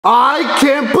I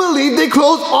can't believe they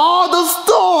closed all the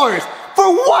stores!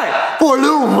 For what? For a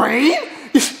little rain?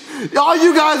 All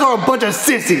you guys are a bunch of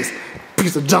sissies.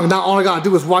 Piece of junk. Now all I gotta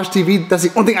do is watch TV. That's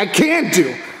the only thing I can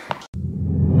do.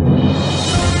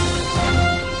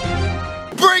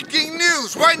 Breaking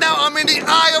news! Right now I'm in the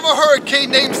eye of a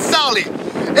hurricane named Sally.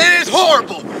 It is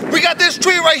horrible. We got this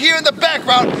tree right here in the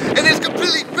background and it's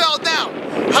completely fell down.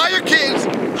 Hire kids,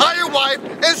 hire wife,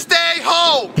 and stay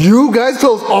home. You guys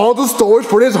closed all the stores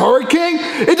for this hurricane?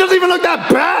 It doesn't even look that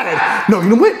bad. No, you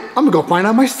know what? I'm gonna go find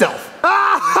out myself.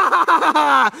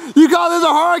 You call this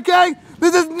a hurricane?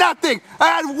 This is nothing. I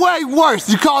had way worse.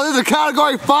 You call this a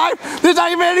category 5? There's not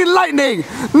even any lightning.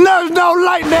 There's no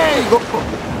lightning.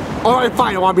 All right,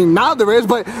 fine. Well, I mean, now there is,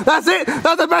 but that's it.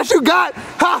 That's the best you got.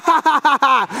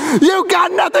 You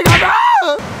got nothing.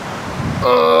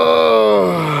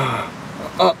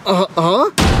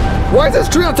 Why is this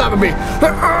tree on top of me?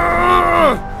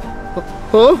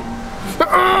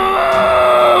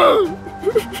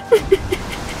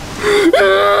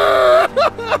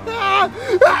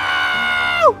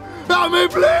 Help me,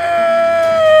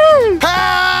 please!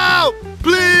 Help!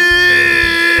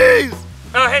 Please!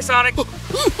 Oh, hey, Sonic.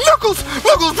 Knuckles!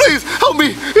 Knuckles, please! Help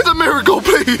me! It's a miracle,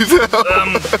 please!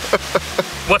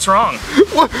 What's wrong?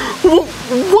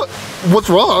 What's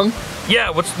wrong?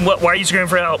 Yeah, why are you screaming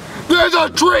for help? There's a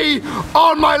tree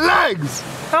on my legs!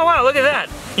 Oh, wow, look at that.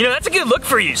 You know, that's a good look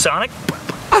for you, Sonic.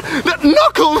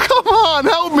 Knuckles, come on,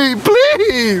 help me,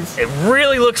 please! It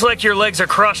really looks like your legs are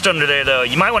crushed under there, though.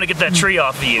 You might want to get that tree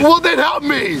off of you. Well, then help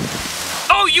me!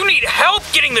 Oh, you need help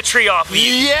getting the tree off of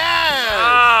you? Yeah!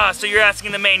 Ah, so you're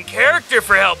asking the main character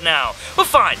for help now. Well,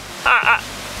 fine.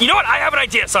 You know what? I have an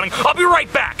idea, Sonic. I'll be right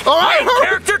back. All right, main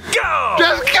character, go!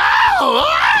 Just go!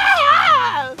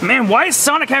 Ah! Man, why is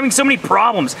Sonic having so many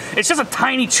problems? It's just a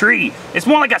tiny tree. It's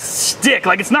more like a stick.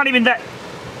 Like, it's not even that...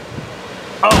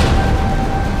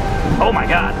 Oh my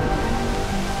God.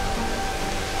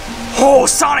 Oh,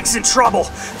 Sonic's in trouble.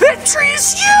 That tree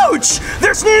is huge.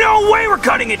 There's no way we're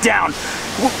cutting it down.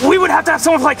 We would have to have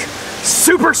someone with, like,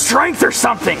 super strength or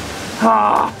something.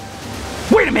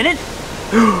 Wait a minute.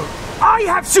 I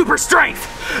have super strength.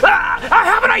 I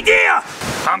have an idea.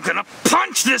 I'm gonna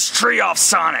punch this tree off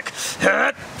Sonic.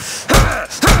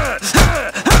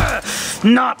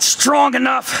 Not strong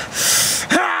enough.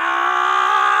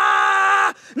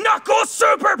 Knuckles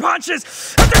super punches.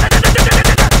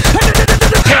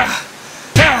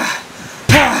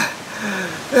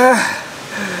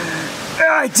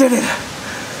 I did it.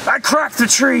 I cracked the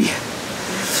tree.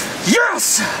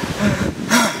 Yes!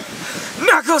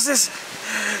 Knuckles is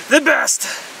the best.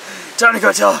 Time to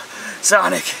go tell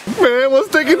Sonic. Man, what's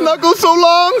taking Knuckles so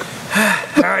long?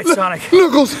 All right, Sonic.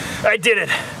 Knuckles! I did it.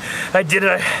 I did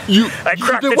it. I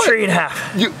cracked the tree in half.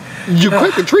 You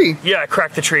cracked the tree? Yeah, I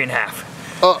cracked the tree in half.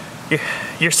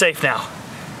 You're safe now.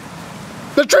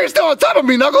 The tree's still on top of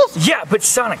me, Knuckles! Yeah, but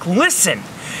Sonic, listen.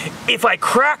 If I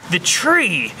crack the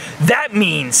tree, that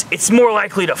means it's more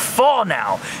likely to fall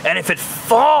now. And if it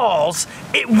falls,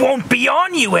 it won't be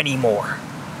on you anymore.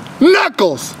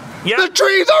 Knuckles! Yeah? The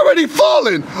tree's already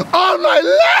fallen on my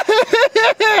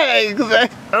legs!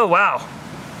 Oh, wow.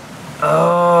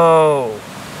 Oh.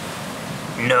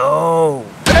 No.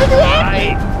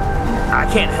 I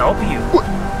can't help you. What?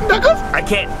 Knuckles? I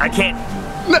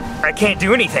can't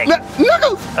do anything.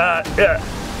 Knuckles!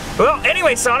 Well,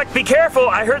 anyway, Sonic, be careful.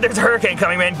 I heard there's a hurricane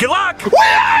coming, man. Good luck! We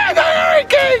are the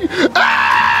hurricane!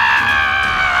 Ah!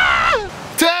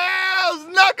 Tails!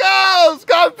 Knuckles!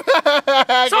 Come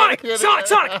back! Sonic!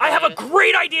 I have a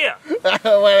great idea!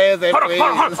 What is it, Hold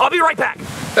on. I'll be right back.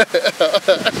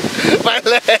 My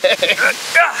leg!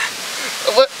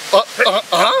 What?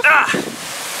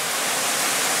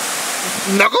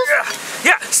 Knuckles?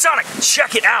 Yeah, Sonic,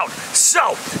 check it out.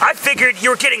 So, I figured you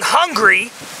were getting hungry,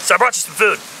 so I brought you some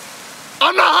food.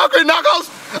 I'm not hungry, Knuckles!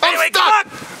 I'm stuck!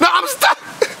 No, I'm stuck!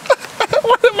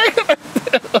 What am I gonna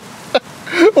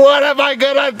do? What am I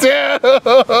gonna do?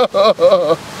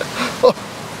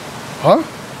 Huh?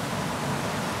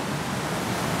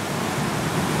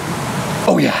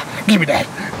 Oh yeah, give me that.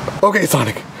 Okay,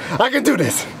 Sonic, I can do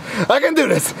this. I can do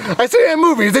this. I see it in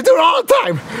movies. They do it all the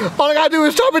time. All I gotta do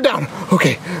is chop it down.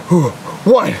 Okay.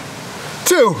 1,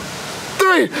 2,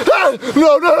 3. Ah!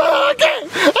 No, I can't.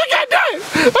 I can't do it.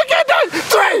 I can't do it.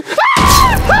 3.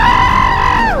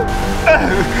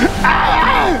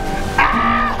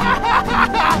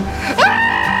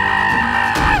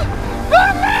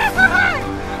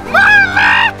 My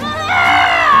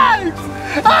legs!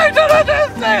 I should have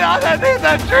just stayed underneath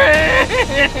the tree.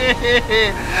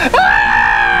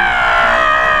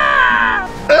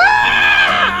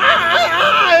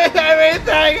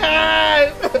 Everything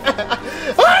hurts!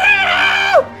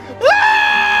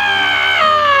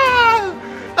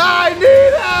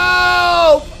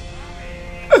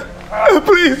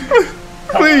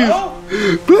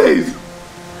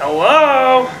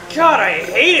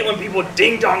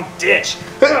 ding dong ditch.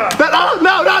 No!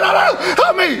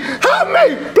 Help me! Help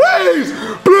me! Please!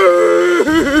 Please!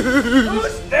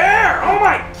 Who's there? Oh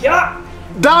my god!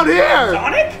 Down here!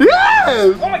 Sonic?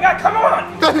 Yes! Oh my god, come on!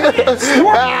 Oh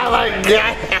my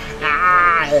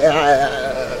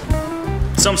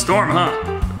god! Some storm, huh?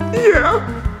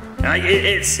 Yeah.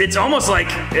 It's almost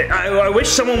like I wish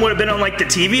someone would have been on like the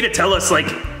TV to tell us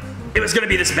like it was gonna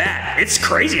be this bad. It's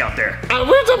crazy out there. I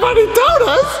wish somebody told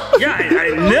us. Yeah, I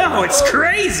know, it's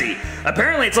crazy.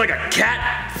 Apparently it's like a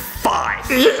Cat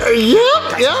 5.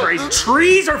 Yeah. Crazy.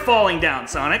 Trees are falling down,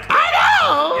 Sonic. I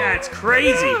know. Yeah, it's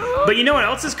crazy. But you know what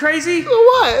else is crazy?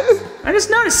 What? I just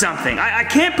noticed something. I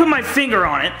can't put my finger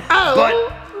on it, but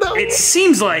no. it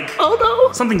seems like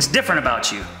something's different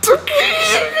about you.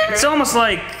 It's almost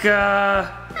like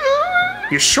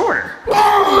you're shorter.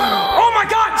 Oh my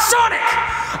god, Sonic!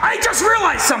 I just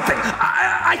realized something.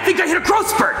 I think I hit a growth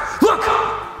spurt. Look,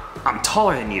 I'm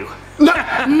taller than you. No,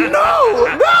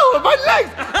 my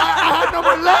legs! I had no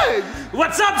more legs!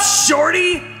 What's up,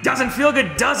 Shorty? Doesn't feel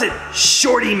good, does it,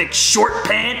 Shorty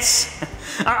McShortpants?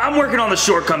 I'm working on the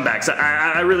short comebacks.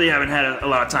 I really haven't had a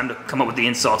lot of time to come up with the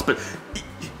insults, but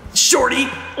Shorty!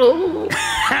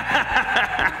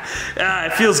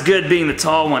 It feels good being the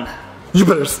tall one. You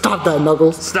better stop that,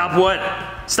 Knuckles. Stop what?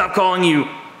 Stop calling you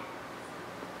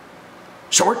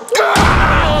short? You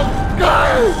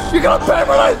gotta pay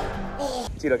for that!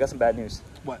 Tito, I got some bad news.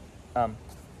 What?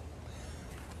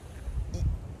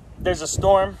 There's a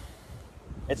storm.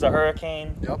 It's a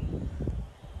hurricane. Yep.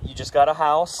 You just got a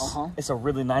house. Uh-huh. It's a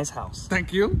really nice house.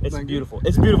 Thank you. It's beautiful.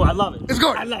 It's beautiful. I love it. It's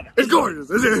gorgeous. I love it. It's gorgeous.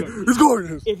 It's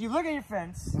gorgeous. If you look at your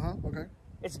fence, Okay.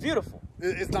 it's beautiful.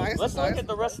 It's nice. Let's it's look nice. at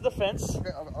the rest of the fence.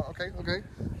 Okay.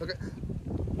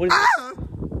 What is it?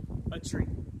 A tree.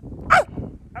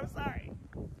 I'm sorry.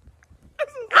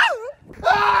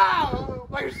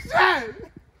 My shit!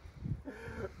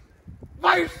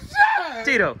 My shit!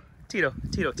 Tito.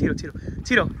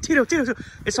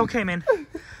 It's okay, man.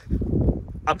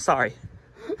 I'm sorry.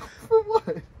 For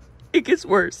what? It gets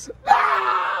worse.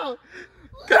 No!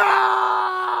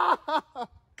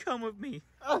 Come with me.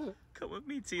 Come with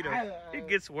me, Tito. It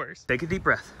gets worse. Take a deep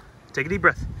breath. Take a deep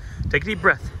breath. Take a deep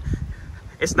breath.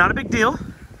 It's not a big deal.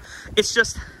 It's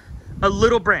just a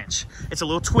little branch. It's a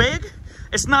little twig.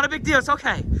 It's not a big deal. It's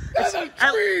okay. That's a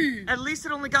tree! At least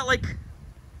it only got like...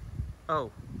 Oh.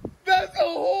 That's a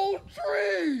whole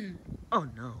tree! Oh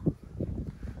no.